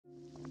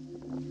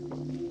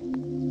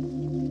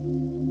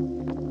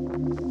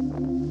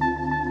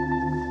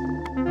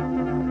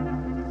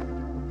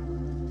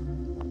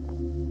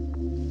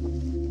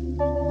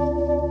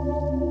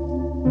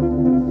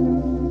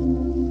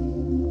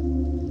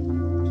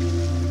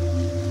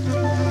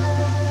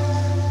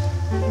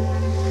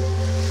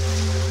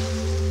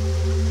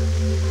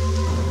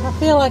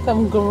feel like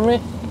I'm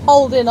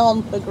holding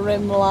on for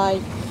grim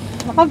life.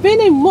 I've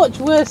been in much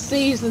worse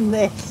seas than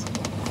this.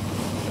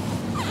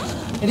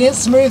 It is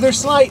smooth or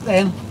slight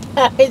then.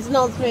 It's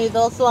not smooth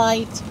or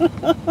slight.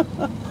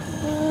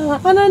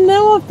 And I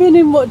know I've been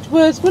in much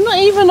worse. We're not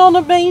even on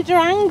a major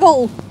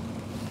angle.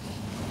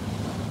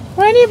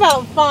 We're only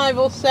about 5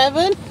 or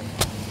 7.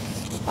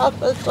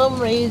 For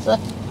some reason.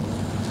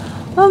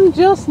 I'm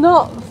just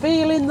not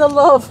feeling the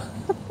love.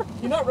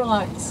 You're not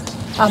relaxed.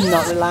 I'm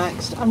not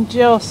relaxed. I'm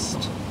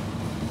just...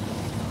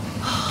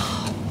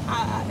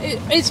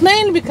 It's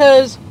mainly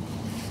because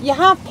you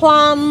have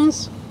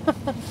plans.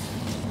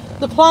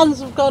 The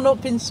plans have gone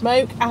up in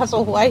smoke, as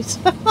always,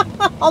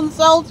 on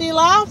Salty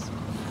Lass.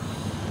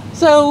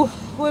 So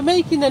we're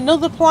making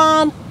another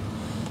plan,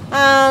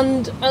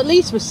 and at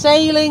least we're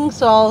sailing,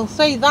 so I'll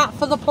say that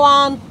for the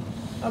plan.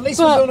 At least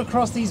we're going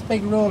across these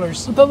big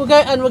rollers. But we're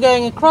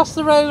going across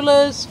the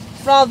rollers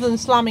rather than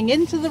slamming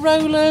into the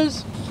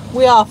rollers.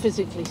 We are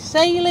physically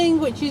sailing,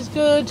 which is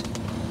good.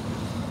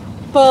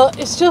 But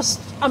it's just,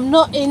 I'm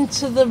not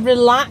into the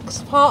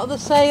relaxed part of the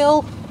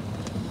sail.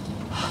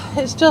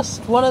 It's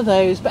just one of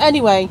those. But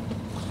anyway,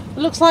 it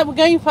looks like we're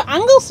going for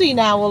Anglesey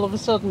now all of a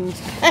sudden.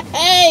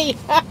 Hey!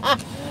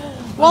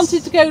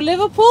 Wanted to go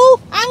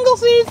Liverpool?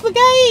 Anglesey is the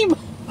game!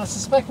 I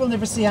suspect we'll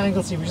never see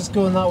Anglesey. We're just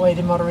going that way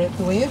to moderate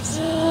the waves.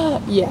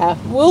 Yeah,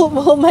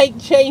 we'll make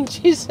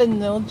changes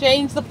and they'll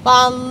change the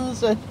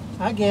plans. And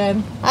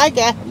Again.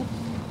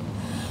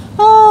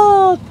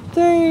 Oh,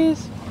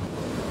 days.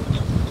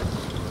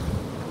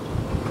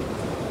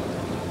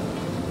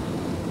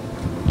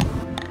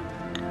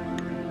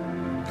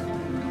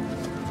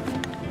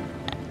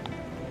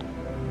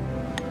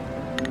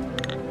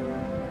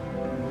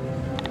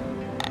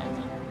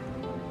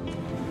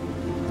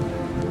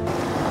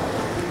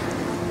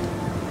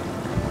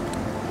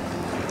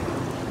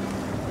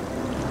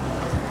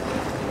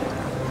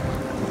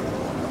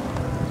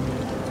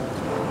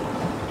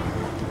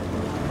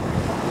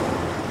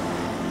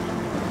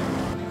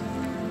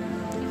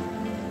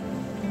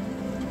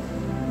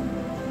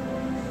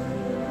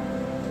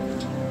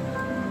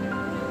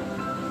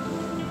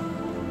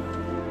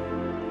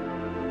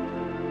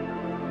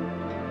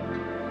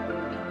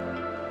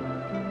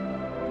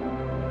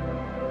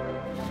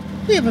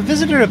 We have a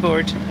visitor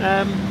aboard,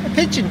 a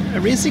pigeon, a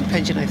racing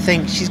pigeon I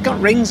think. She's got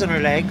rings on her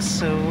legs,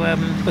 so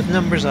with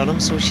numbers on them,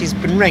 so she's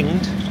been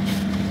ringed.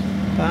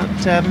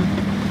 But I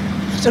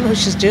don't know what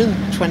she's doing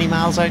 20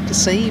 miles out to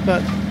sea,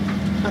 but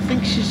I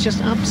think she's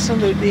just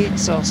absolutely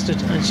exhausted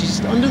and she's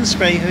just under the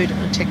spray hood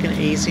and taking it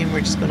easy, and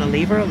we're just going to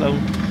leave her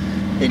alone.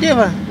 They do have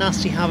a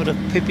nasty habit of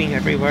pooping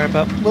everywhere,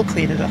 but we'll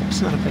clean it up, it's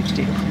not a big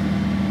deal.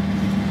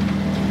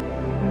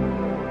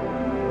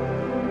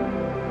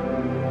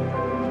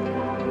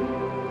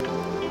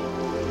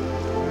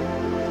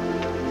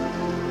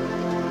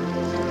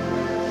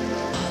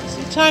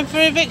 Time for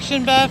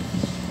eviction, Bev.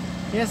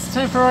 Yes, it's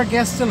time for our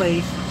guests to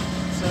leave.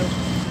 So,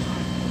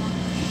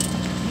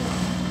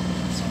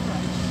 it's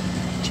alright.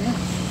 Jeff.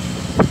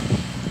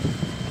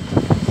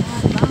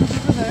 Land's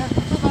over there.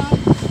 Bye-bye.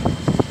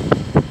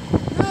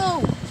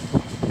 No!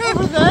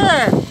 Over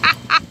there!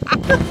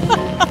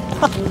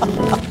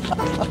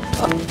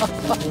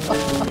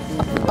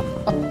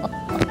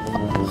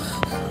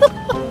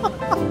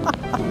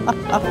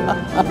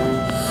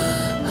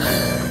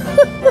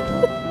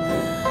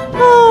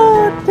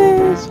 Oh,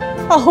 days.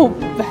 Oh,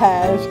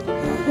 Bev.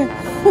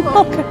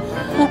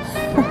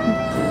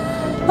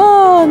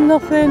 Oh,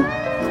 nothing.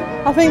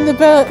 I think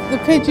the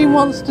pigeon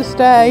wants to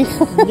stay.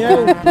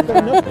 No, we've got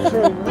enough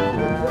room.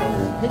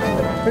 Pigeon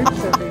that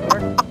poops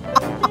everywhere.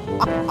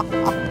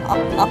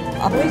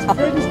 At least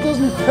Prudence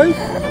doesn't poop.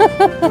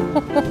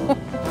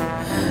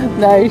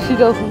 No, she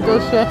doesn't,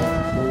 does she?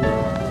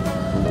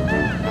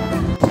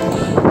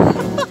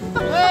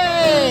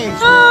 Hey!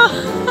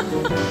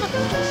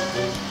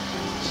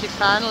 She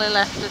finally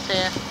left us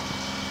here.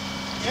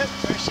 Yep,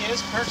 there she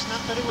is, perching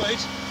up by the wood.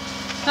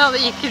 Not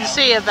that you can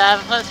see her,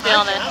 Bev, let's be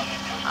honest.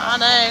 I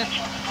know.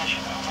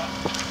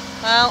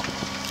 Well,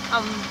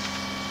 I'm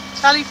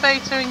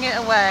telephotoing it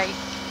away.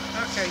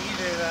 Okay, you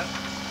do that.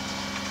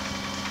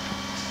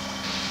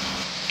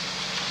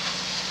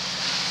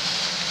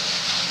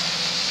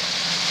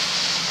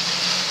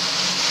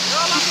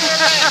 You're all under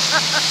arrest.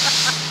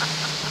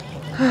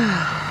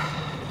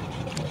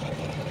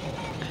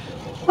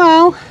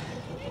 Well,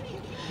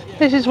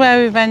 this is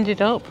where we've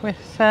ended up with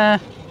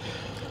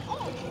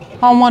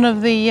on one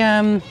of the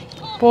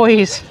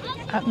buoys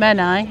at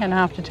Menai, and I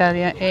have to tell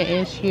you it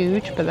is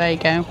huge, but there you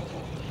go.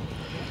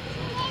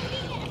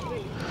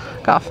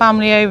 Got a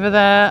family over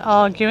there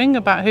arguing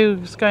about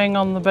who's going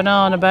on the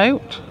banana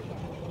boat.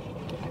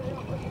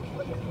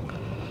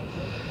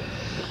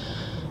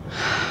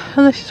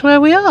 And this is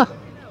where we are.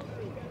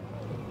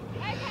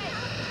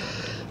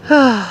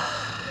 I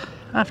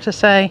have to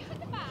say,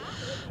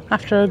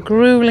 after a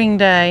grueling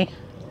day,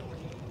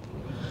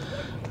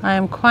 I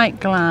am quite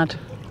glad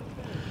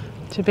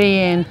to be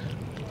in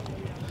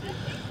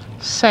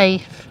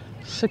safe,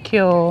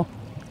 secure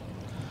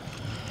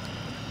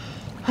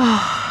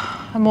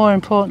And more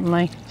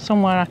importantly,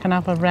 somewhere I can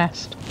have a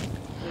rest.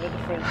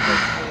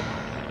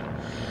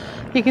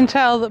 You can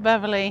tell that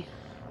Beverly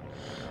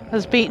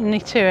has beaten me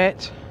to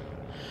it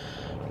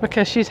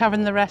because she's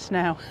having the rest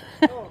now.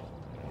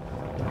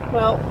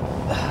 Well,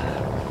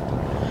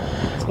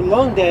 it's been a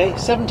long day.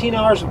 17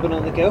 hours we've been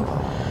on the go,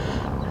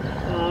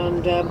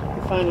 and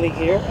we're finally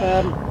here.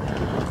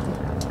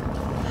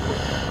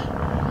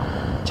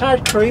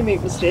 Tired crew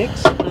made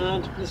mistakes,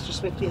 and Mr.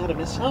 Swifty had a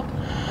mishap.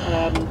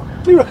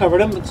 We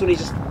recovered him, it's only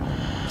just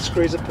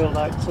screws have pulled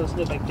out, so it's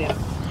no big deal.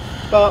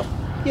 But,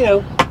 you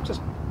know,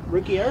 just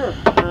rookie error.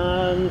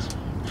 And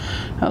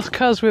that's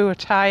because we were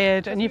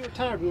tired. And we were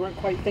tired, we weren't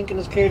quite thinking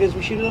as clearly as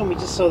we should have done. We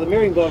just saw the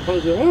mirroring ball, and we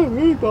went, oh,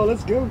 mirroring ball,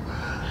 let's go.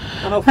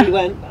 And off we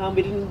went, and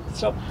we didn't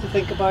stop to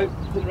think about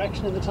the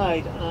direction of the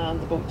tide,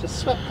 and the boat just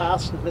swept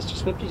past, and Mr.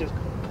 Swifty just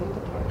pulled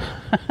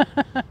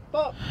apart.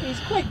 But he's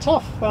quite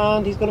tough,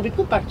 and he's going to be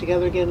put back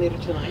together again later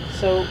tonight.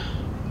 So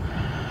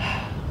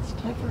it's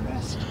time for a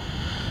rest.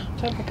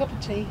 Time for a cup of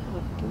tea and a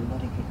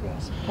bloody good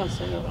rest. Can't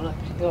say that one.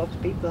 You'll have to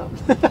beat that.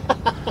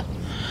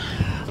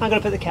 I'm going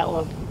to put the kettle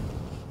on.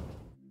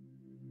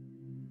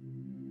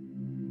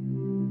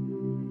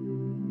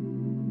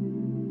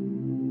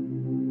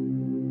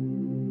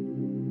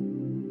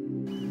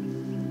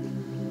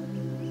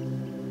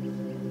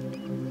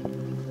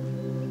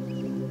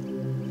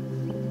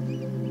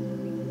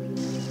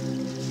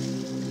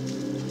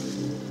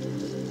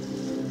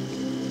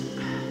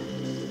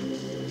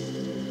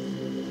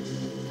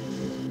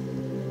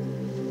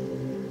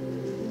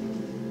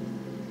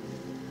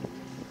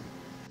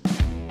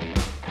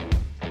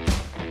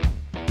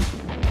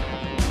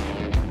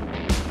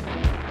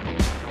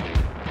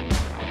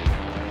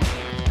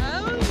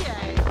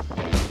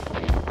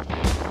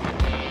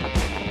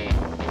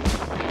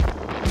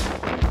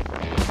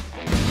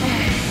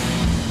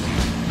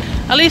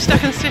 At least I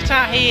can sit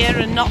out here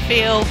and not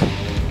feel,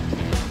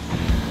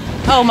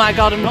 oh my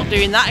god, I'm not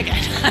doing that again.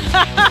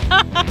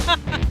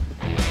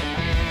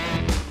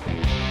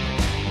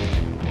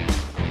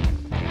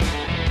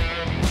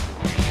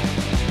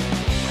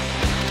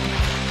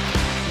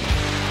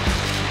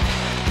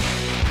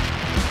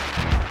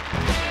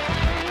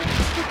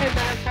 Okay,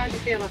 Dad, how do you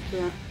feel after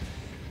that?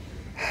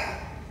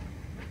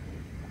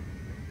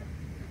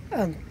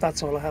 And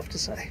that's all I have to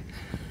say.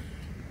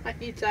 Are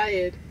you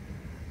tired?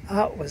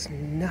 That was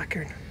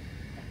knackering.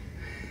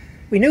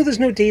 We know there's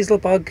no diesel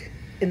bug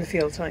in the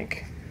fuel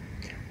tank,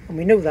 and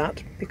we know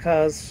that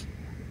because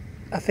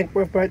I think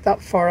we're about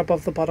that far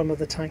above the bottom of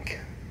the tank.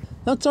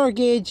 That's our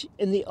gauge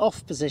in the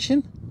off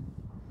position,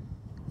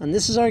 and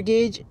this is our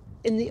gauge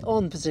in the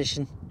on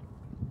position.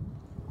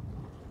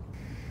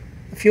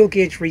 The fuel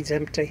gauge reads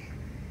empty.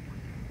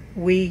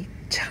 We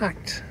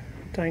tacked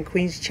down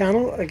Queen's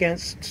Channel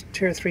against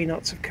 2 or 3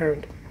 knots of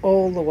current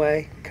all the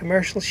way.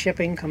 Commercial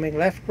shipping coming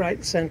left, right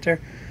and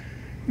centre.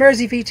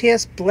 Mersey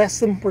VTS, bless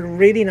them, were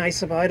really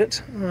nice about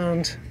it,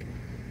 and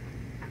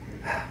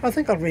I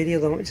think I'll radio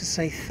them and just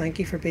say thank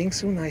you for being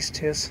so nice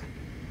to us.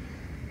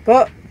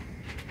 But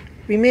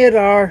we made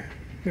our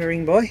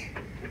mooring buoy,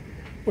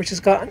 which has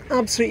got an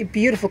absolutely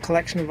beautiful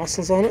collection of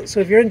mussels on it, so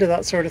if you're into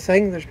that sort of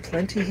thing, there's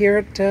plenty here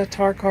at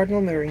Tar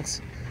Cardinal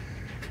Moorings.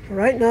 But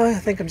right now I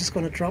think I'm just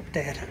going to drop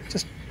dead.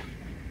 Just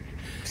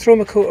throw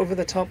my coat over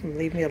the top and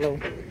leave me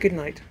alone. Good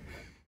night.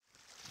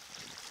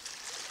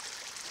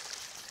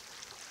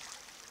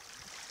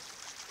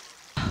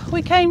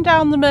 We came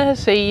down the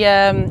Mersey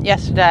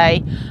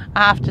yesterday.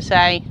 I have to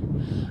say,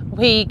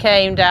 we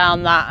came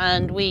down that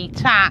and we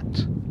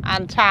tacked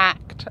and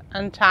tacked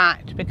and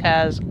tacked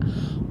because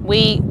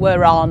we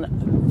were on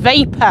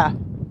vapour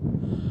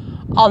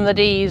on the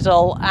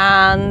diesel,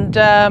 and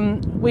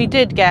we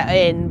did get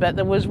in, but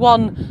there was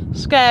one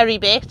scary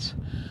bit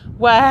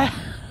where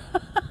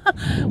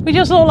we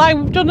just looked like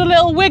we've done a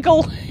little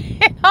wiggle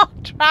in our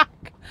track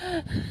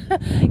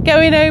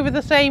going over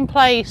the same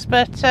place,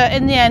 but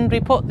in the end we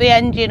put the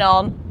engine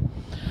on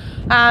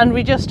and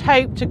we just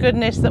hoped to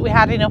goodness that we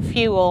had enough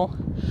fuel.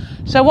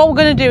 So what we're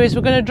going to do is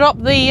we're going to drop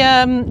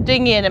the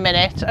dinghy in a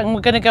minute and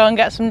we're going to go and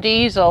get some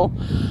diesel,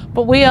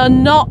 but we are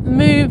not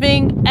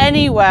moving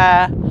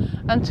anywhere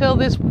until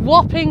this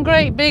whopping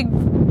great big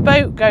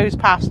boat goes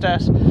past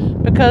us,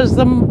 because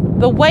the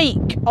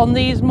wake on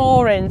these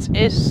moorings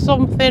is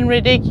something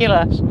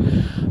ridiculous.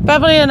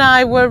 Beverly and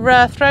I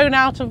were thrown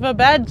out of our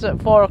beds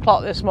at 4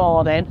 o'clock this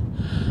morning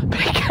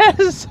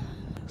because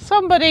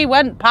somebody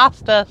went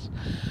past us,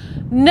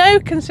 no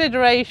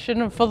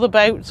consideration for the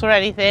boats or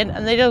anything,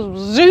 and they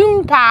just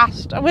zoomed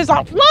past and was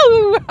like,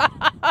 whoa!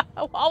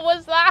 What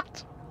was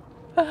that?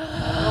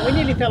 Well, we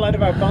nearly fell out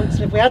of our bunks,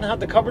 and if we hadn't had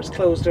the cupboards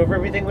closed over,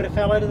 everything would have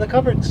fell out of the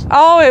cupboards.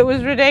 Oh, it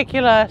was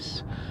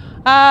ridiculous.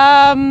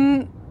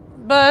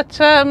 But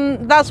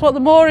that's what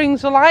the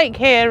moorings are like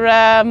here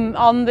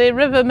on the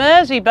River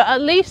Mersey, but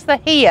at least they're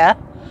here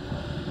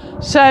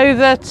so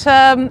that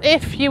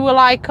if you were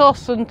like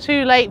us and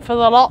too late for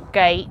the lock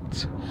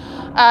gate,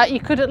 you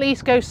could at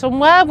least go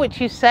somewhere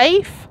which is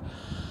safe,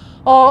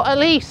 or at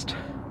least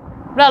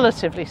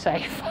relatively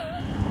safe.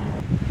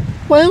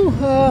 Well,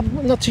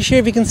 I'm not too sure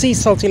if you can see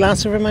Salty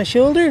Lass over my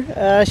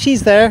shoulder.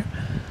 She's there.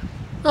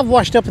 I've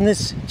washed up in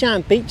this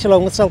giant beach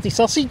along with Salty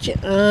Sausage,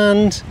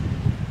 and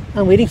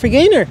I'm waiting for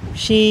Gaynor.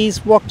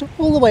 She's walked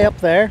all the way up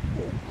there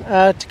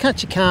to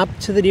catch a cab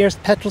to the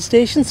nearest petrol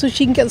station so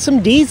she can get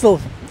some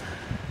diesel.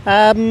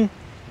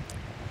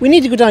 We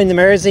need to go down the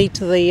Mersey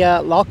to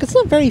the lock. It's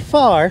not very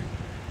far,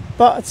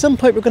 but at some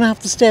point we're going to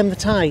have to stem the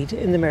tide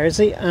in the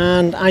Mersey,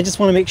 and I just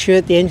want to make sure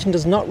that the engine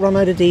does not run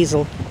out of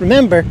diesel.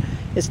 Remember,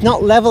 it's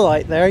not level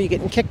out there, you're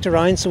getting kicked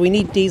around, so we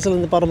need diesel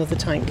in the bottom of the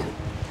tank.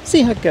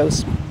 See how it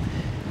goes.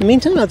 In the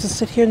meantime, I'll just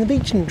sit here on the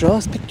beach and draw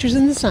us pictures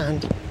in the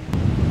sand.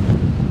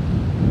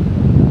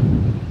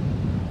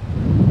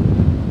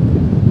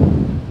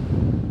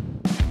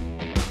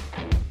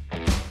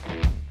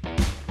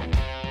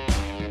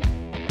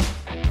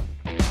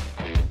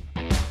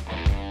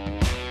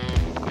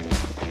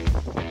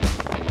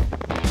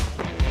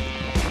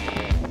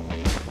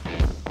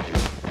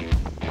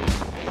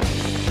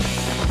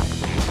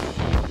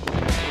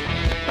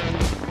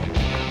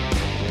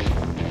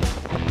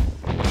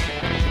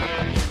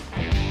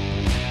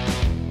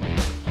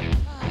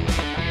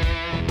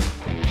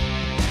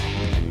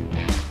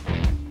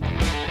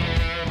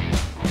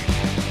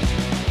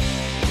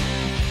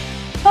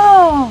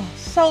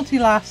 Salty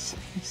Lass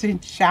is in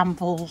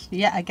shambles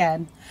yet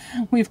again.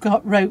 We've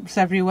got ropes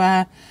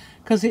everywhere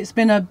because it's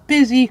been a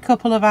busy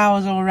couple of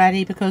hours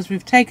already, because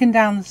we've taken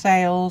down the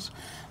sails,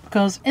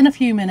 because in a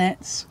few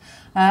minutes,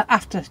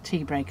 after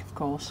tea break of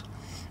course,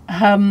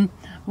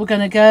 we're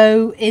going to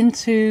go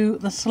into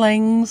the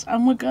slings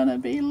and we're going to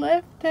be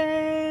lifted.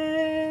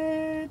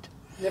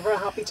 Never a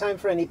happy time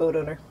for any boat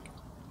owner.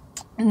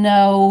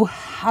 No,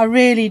 I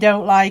really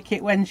don't like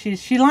it when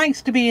she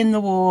likes to be in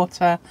the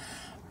water.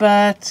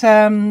 But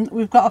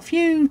we've got a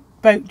few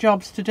boat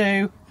jobs to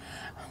do,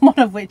 one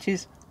of which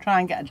is try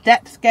and get a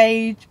depth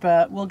gauge,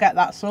 but we'll get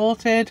that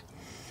sorted.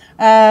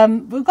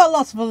 We've got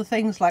lots of other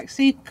things like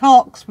seed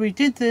cocks. We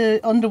did the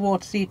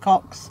underwater seed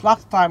cocks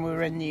last time we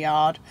were in the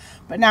yard,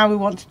 but now we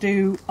want to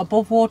do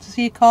above water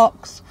seed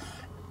cocks.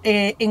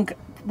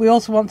 We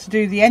also want to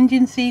do the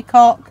engine seed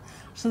cock.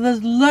 So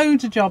there's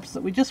loads of jobs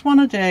that we just want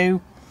to do.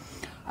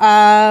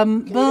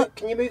 Can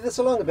you move this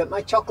along a bit?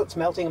 My chocolate's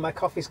melting and my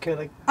coffee's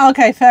cooling.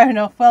 Okay, fair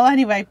enough. Well,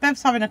 anyway,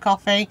 Bev's having a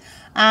coffee,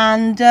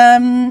 and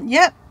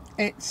yep,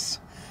 it's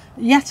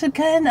yet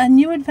again a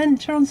new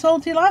adventure on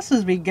Salty Lass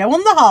as we go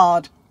on the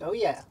hard. Oh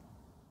yeah.